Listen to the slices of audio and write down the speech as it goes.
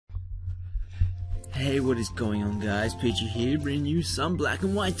Hey, what is going on, guys? Peachy here, bringing you some Black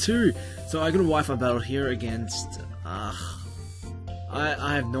and White 2. So I got a Wi-Fi battle here against, I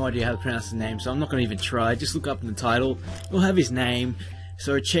have no idea how to pronounce his name, so I'm not going to even try. Just look up in the title, you'll have his name.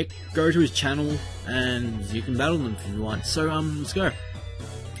 So go to his channel, and you can battle them if you want. So, let's go.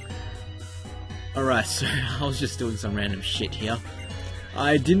 Alright, so I was just doing some random shit here.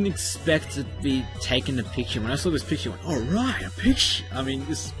 I didn't expect to be taking a picture. When I saw this picture, I went, alright, a picture! I mean,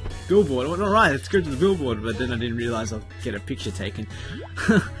 this billboard. I went, alright, let's go to the billboard, but then I didn't realise I'd get a picture taken.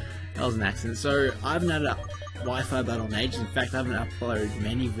 That was an accident. So, I haven't had a Wi-Fi battle in ages. In fact, I haven't uploaded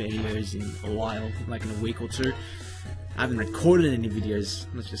many videos in a while, like in a week or two. I haven't recorded any videos,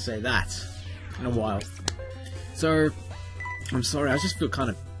 let's just say that, in a while. So, I'm sorry, I just feel kind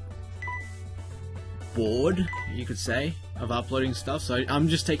of bored, you could say, of uploading stuff, so I'm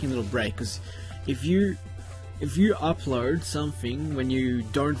just taking a little break, because if you upload something when you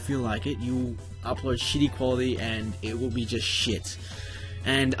don't feel like it, you'll upload shitty quality and it will be just shit,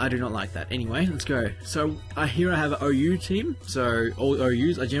 and I do not like that. Anyway, let's go. So here I have an OU team, so all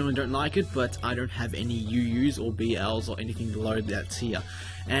OUs. I generally don't like it, but I don't have any UUs or BLs or anything below that's here,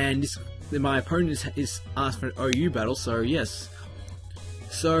 and my opponent is asked for an OU battle, so yes.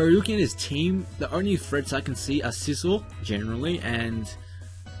 So, looking at his team, the only threats I can see are Sizzle, generally, and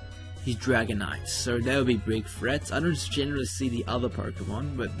his Dragonites. So, they'll be big threats. I don't generally see the other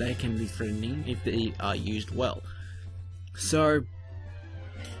Pokemon, but they can be threatening if they are used well. So,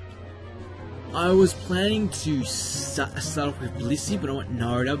 I was planning to start off with Blissey, but I went,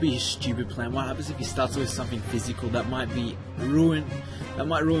 no, that would be a stupid plan. What happens if he starts with something physical? That might ruin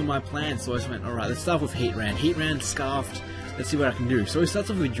my plan. So, I just went, alright, let's start with Heatran. Heatran, Scarfed. Let's see what I can do. So he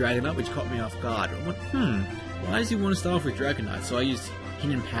starts off with Dragonite, which caught me off guard. I went, why does he want to start off with Dragonite? So I used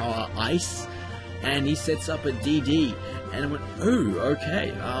Hidden Power Ice, and he sets up a DD. And I went, oh,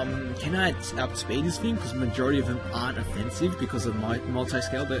 okay. Can I outspeed this thing? Because the majority of them aren't offensive because of my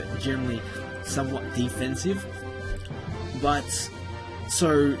multi-scale. They're generally somewhat defensive. But,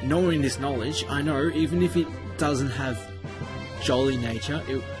 so knowing this knowledge, I know even if it doesn't have Jolly nature,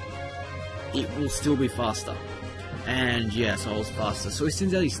 it will still be faster. And yeah, so I was faster. So he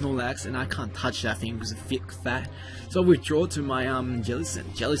sends out his Snorlax, and I can't touch that thing because it's thick fat. So I withdraw to my Jellicent.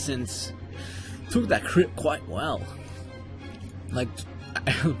 Jellicent took that crit quite well. Like,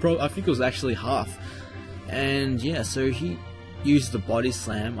 I think it was actually half. And yeah, so he used the Body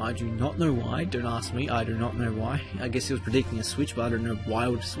Slam. I do not know why. Don't ask me. I do not know why. I guess he was predicting a switch, but I don't know why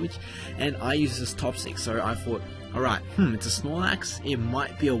it would switch. And I used this top 6, so I thought, alright, it's a Snorlax, it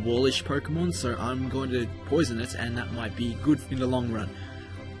might be a wallish Pokemon, so I'm going to poison it, and that might be good in the long run.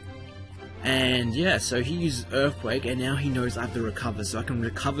 And yeah, so he uses Earthquake, and now he knows I have to recover, so I can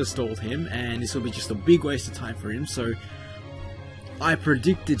recover stall him, and this will be just a big waste of time for him, so I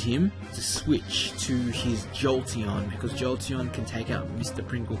predicted him to switch to his Jolteon, because Jolteon can take out Mr.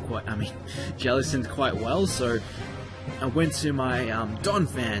 Jellicent quite well, so I went to my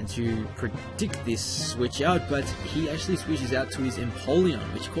Donphan to predict this switch out, but he actually switches out to his Empoleon,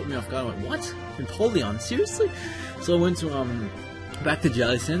 which caught me off guard. I went, what? Empoleon? Seriously? So I went to back to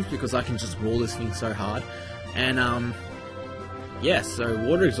Jellicent because I can just wall this thing so hard, and yeah, so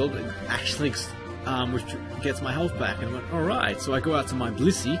Water Exalt actually which gets my health back, and I went, alright, so I go out to my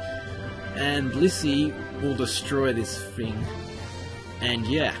Blissey, and Blissey will destroy this thing, and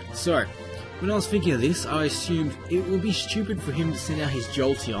yeah, so when I was thinking of this, I assumed it would be stupid for him to send out his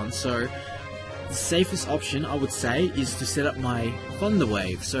Jolteon, so the safest option, I would say, is to set up my Thunder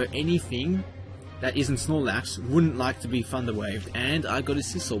Wave, so anything that isn't Snorlax wouldn't like to be Thunder Waved, and I got a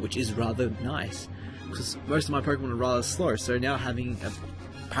Sizzle, which is rather nice, because most of my Pokemon are rather slow, so now having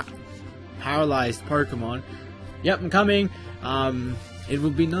a paralyzed Pokemon, yep, I'm coming, it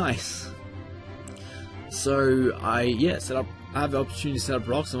would be nice. So I have the opportunity to set up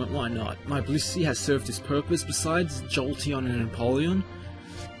rocks. I went, why not? My Blissey has served its purpose. Besides Jolteon and Empoleon,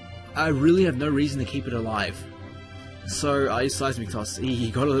 I really have no reason to keep it alive. So I used Seismic Toss. He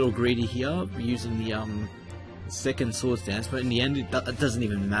got a little greedy here using the second Swords Dance, but in the end it doesn't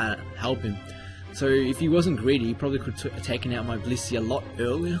even help him. So if he wasn't greedy, he probably could have taken out my Blissey a lot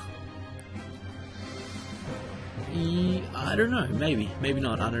earlier. I don't know, maybe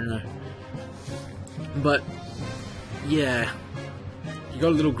not, I don't know. But yeah, you got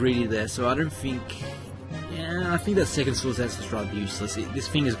a little greedy there, so I don't think... Yeah, I think that second Swords Dance is rather useless. This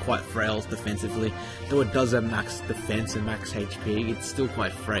thing is quite frail defensively. Though it does have max defense and max HP, it's still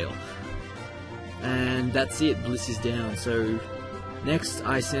quite frail. And that's it, Bliss is down. So next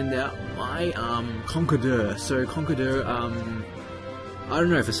I send out my Conqueror. So Conqueror, I don't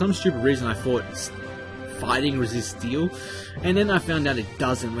know, for some stupid reason I thought fighting resist steel? And then I found out it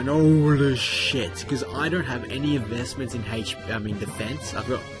doesn't. When holy shit, because I don't have any investments in defense. I've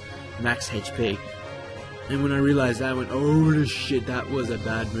got max HP. And when I realized that, I went, holy shit, that was a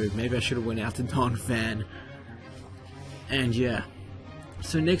bad move. Maybe I should have went out to Donphan. And yeah.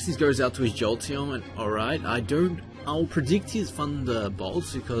 So next he goes out to his Jolteon, and alright, I'll predict his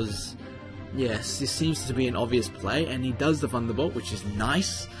Thunderbolts because, yes, this seems to be an obvious play, and he does the Thunderbolt, which is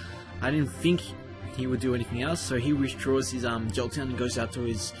nice. I didn't think he would do anything else, so he withdraws his Jolteon and goes out to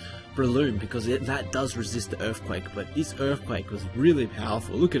his Breloom, because that does resist the Earthquake, but this Earthquake was really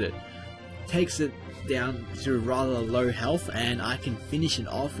powerful. Look at it. Takes it down to rather low health, and I can finish it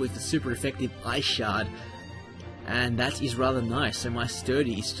off with a super effective Ice Shard. And that is rather nice, so my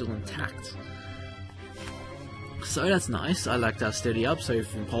sturdy is still intact. So that's nice, I like that sturdy up, so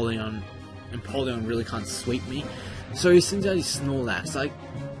if Empoleon really can't sweep me. So he sends out his Snorlax.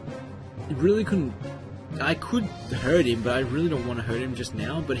 I could hurt him, but I really don't want to hurt him just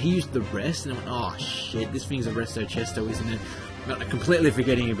now. But he used the rest, and I went, oh shit, this thing's a Resto Chesto, isn't it? I'm completely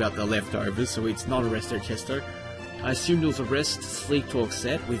forgetting about the leftovers, so it's not a Resto Chesto. I assumed it was a Rest Sleep Talk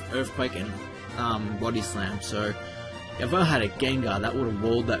set with Earthquake and Body Slam, so if I had a Gengar, that would have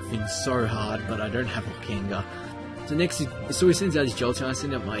walled that thing so hard, but I don't have a Gengar. So next, he sends out his Jolteon, I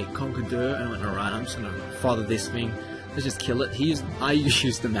send out my Conqueror, and I went, alright, I'm just gonna father this thing, let's just kill it. I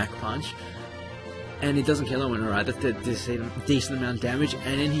used the Mach Punch, and it doesn't kill him. I went, alright, that's a decent amount of damage,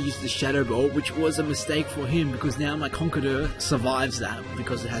 and then he used the Shadow Ball, which was a mistake for him, because now my Conqueror survives that,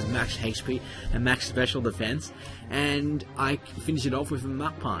 because it has max HP and max special defense, and I finish it off with a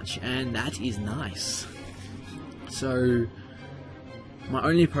Mach Punch, and that is nice. So, my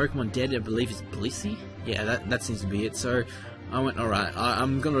only Pokemon dead, I believe, is Blissey. Yeah, that seems to be it. So, I went, alright,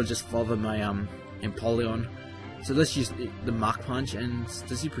 I'm gonna just follow my Empoleon. So let's use the Mach Punch, and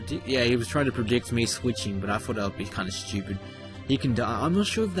does he predict? Yeah, he was trying to predict me switching, but I thought that would be kind of stupid. He can die. I'm not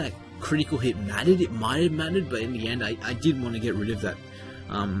sure if that critical hit mattered. It might have mattered, but in the end, I did want to get rid of that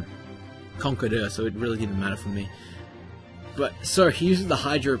Conqueror, so it really didn't matter for me. But, so he uses the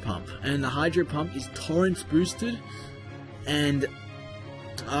Hydro Pump, and the Hydro Pump is Torrents boosted, and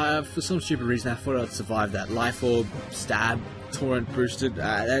for some stupid reason I thought I'd survive that. Life Orb, Stab, Torrent boosted,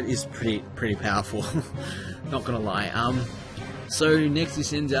 that is pretty powerful, not gonna lie. So next he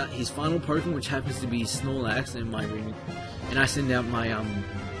sends out his final Pokemon, which happens to be Snorlax, and I send out my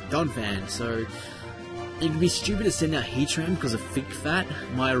Donphan. So it'd be stupid to send out Heatran because of Thick Fat.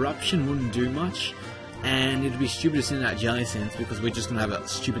 My Eruption wouldn't do much, and it'd be stupid to send out Jellicent because we're just gonna have a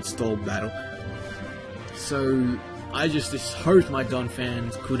stupid stall battle. So I just hope my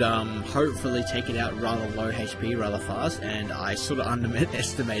Donphan could hopefully take it out rather low HP, rather fast, and I sort of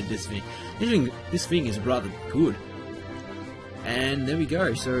underestimated this thing. This thing is rather good. And there we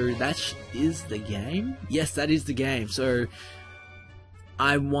go, so that is the game? Yes, that is the game. So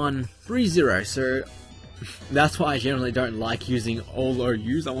I won 3-0, so that's why I generally don't like using all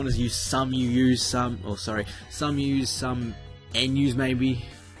OUs. I want to use some UUs, some Us, some NUs maybe.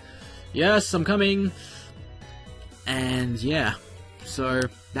 Yes, I'm coming! And yeah, so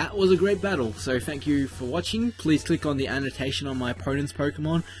that was a great battle. So thank you for watching. Please click on the annotation on my opponent's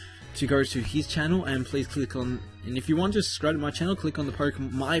Pokemon to go to his channel, and please click on, and if you want to subscribe to my channel, click on the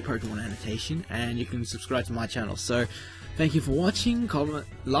my Pokemon annotation, and you can subscribe to my channel. So thank you for watching, comment,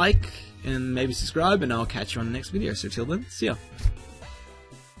 like, and maybe subscribe, and I'll catch you on the next video. So till then, see ya.